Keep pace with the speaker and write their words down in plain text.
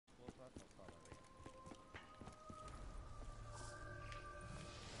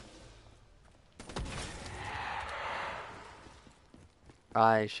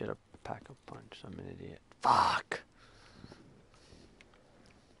I should have packed a punch. I'm an idiot. Fuck.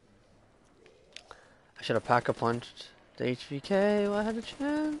 I should have packed a punched the HVK. Well, I had a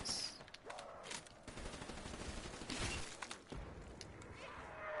chance.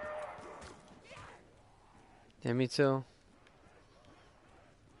 Yeah, me too.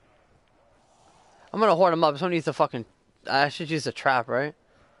 I'm gonna hoard him up. Someone needs to fucking... I should use a trap, right?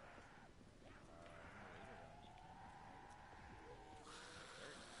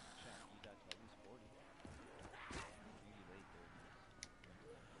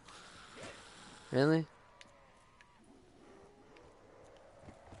 Really?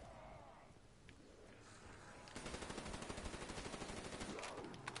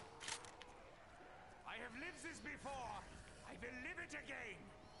 I have lived this before. I will live it again.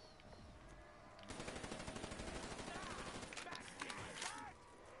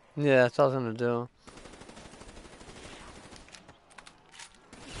 Yeah, that's what I was gonna do.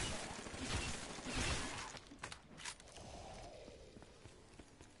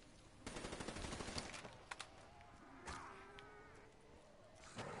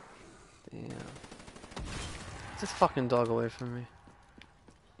 Damn. Get this fucking dog away from me.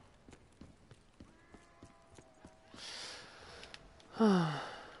 Oh,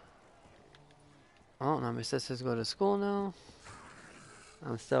 now my sisters go to school now.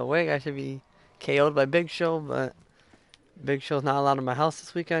 I'm still awake. I should be KO'd by Big Show, but Big Show's not allowed in my house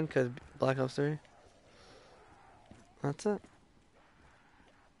this weekend because Black Ops 3. That's it.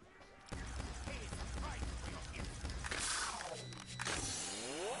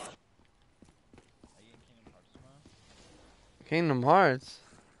 Kingdom Hearts.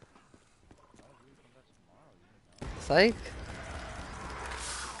 Psych.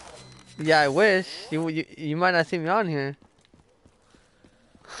 Yeah, I wish. You might not see me on here.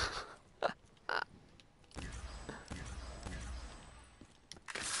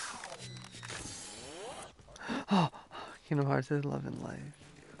 Oh, Kingdom Hearts is love and life.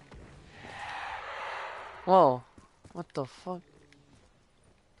 Whoa. What the fuck?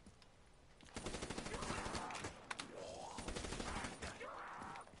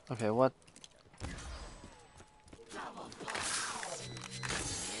 Okay, what?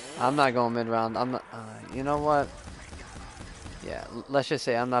 I'm not going mid-round. I'm not... you know what? Yeah, let's just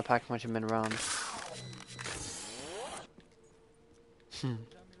say I'm not packing much in mid-round.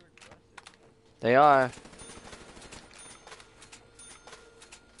 They are.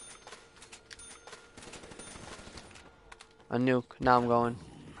 A nuke. Now I'm going.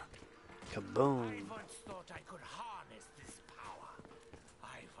 Kaboom. I once thought I could harness this power.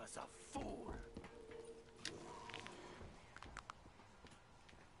 I was a fool.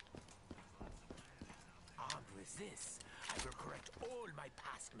 Armed with this, I will correct all my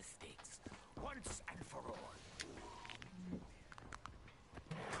past mistakes, once and for all.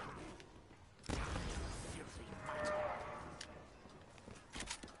 Filthy mutt.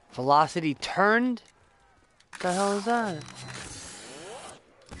 Velocity turned? What the hell is that?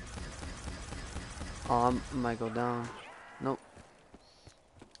 Oh, I might go down. Nope.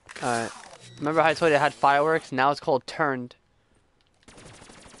 Alright. Remember how I told you I had fireworks? Now it's called turned.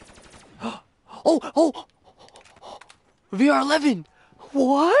 Oh! VR11!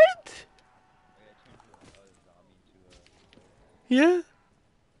 What? Yeah.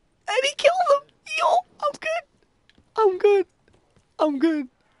 And he killed him! Yo, I'm good. I'm good. I'm good.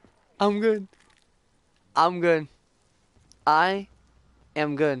 I'm good. I'm good. I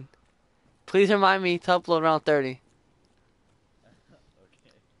am good. Please remind me to upload around 30.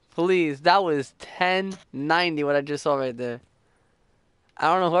 Please. That was 1090 what I just saw right there.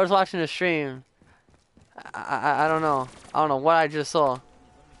 I don't know who was watching the stream. I don't know. I don't know what I just saw.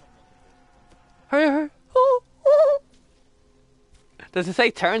 Hurry. Oh. Does it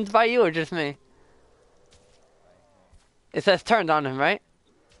say turns by you or just me? It says turned on him, right?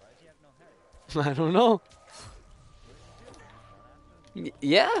 I don't know.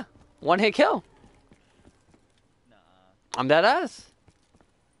 Yeah. One hit kill. I'm dead ass.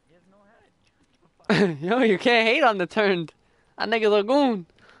 Yo, you can't hate on the turned. That nigga's a goon.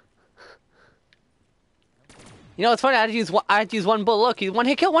 You know, it's funny. I had to use one bullet. Look, he's one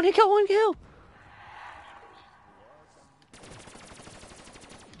hit kill.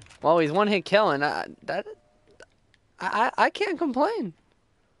 Well, he's one hit kill, and I can't complain.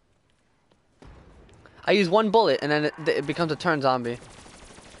 I use one bullet, and then it becomes a turn zombie.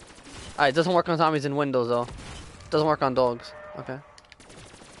 Alright, it doesn't work on zombies in Windows, though. It doesn't work on dogs. Okay.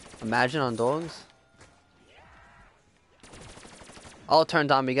 Imagine on dogs. All turn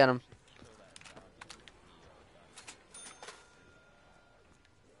zombie, get him.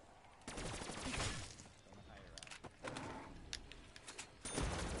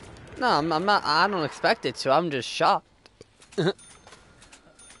 No, I'm not. I don't expect it to. I'm just shocked.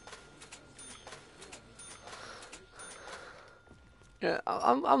 Yeah,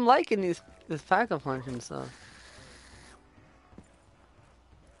 I'm liking this pack a punch and stuff.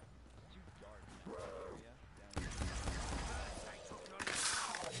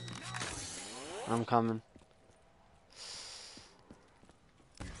 I'm coming.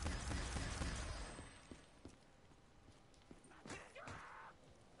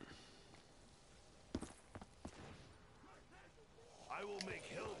 I will make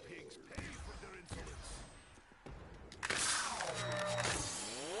hell pigs pay for their insolence.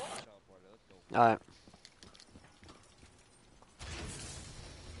 All right.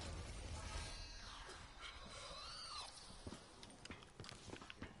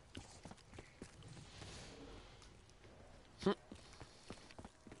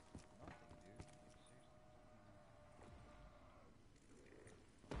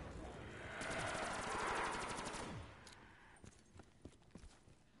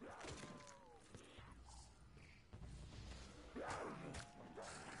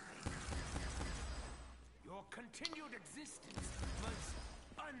 Your continued existence was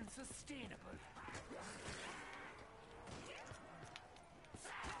unsustainable.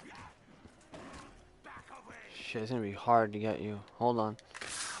 Back away! Shit, it's gonna be hard to get you. Hold on.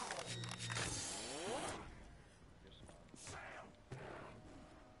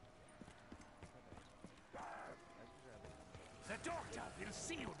 The doctor will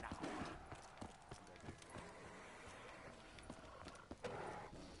see you now.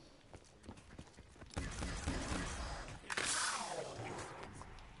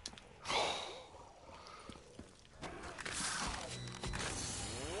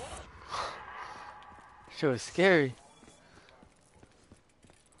 Shit was scary.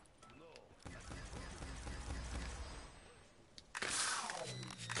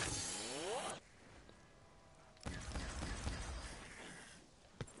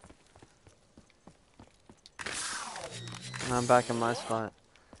 I'm back in my spot.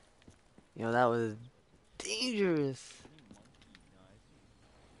 Yo, that was dangerous.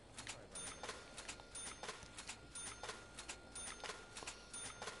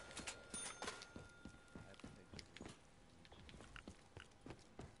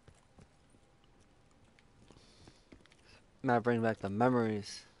 Might bring back the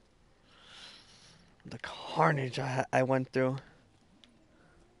memories. The carnage I went through.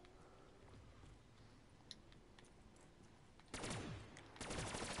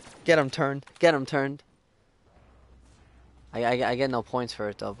 Get him turned. Get him turned. I get no points for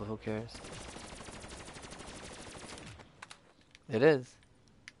it though, but who cares? It is.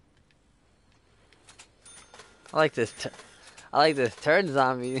 I like this. I like this turn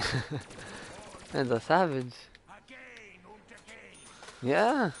zombie. And a savage. Again and again.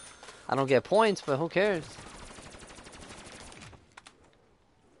 Yeah. I don't get points, but who cares?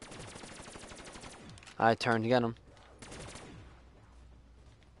 I turned to get him.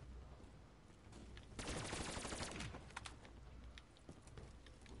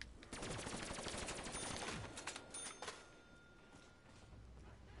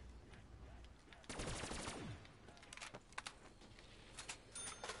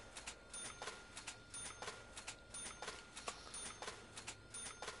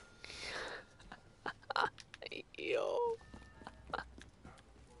 Yo. I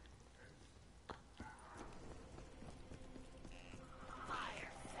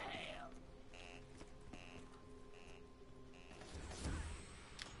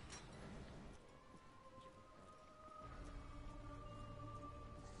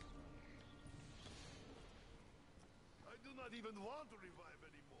do not even want to revive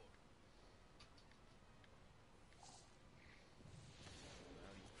anymore.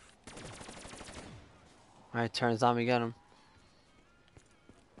 Alright, turn zombie, get him.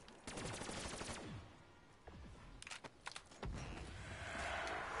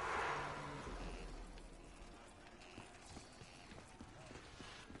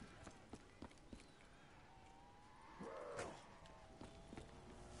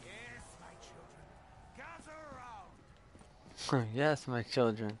 Yes, my children. Gather around. Yes, my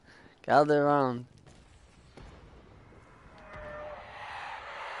children. Gather around.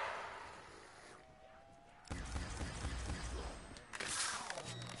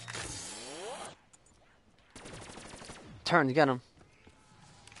 Turn to get him.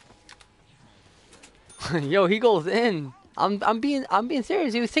 Yo, he goes in. I'm being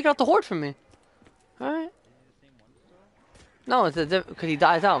serious. He was taking out the horde from me. All right. No, it's a because he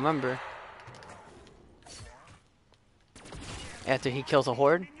dies out. Remember. After he kills a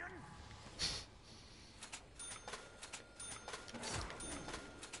horde.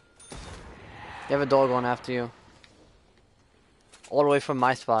 You have a dog going after you. All the way from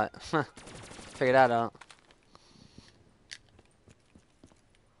my spot. Figure that out.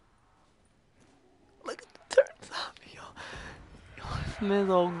 Look at the turns on me, yo. Yo, this man's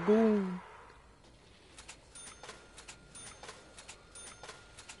all goon.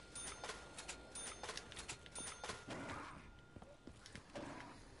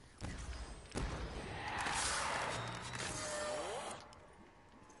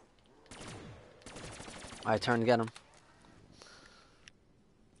 Alright, turn to get him.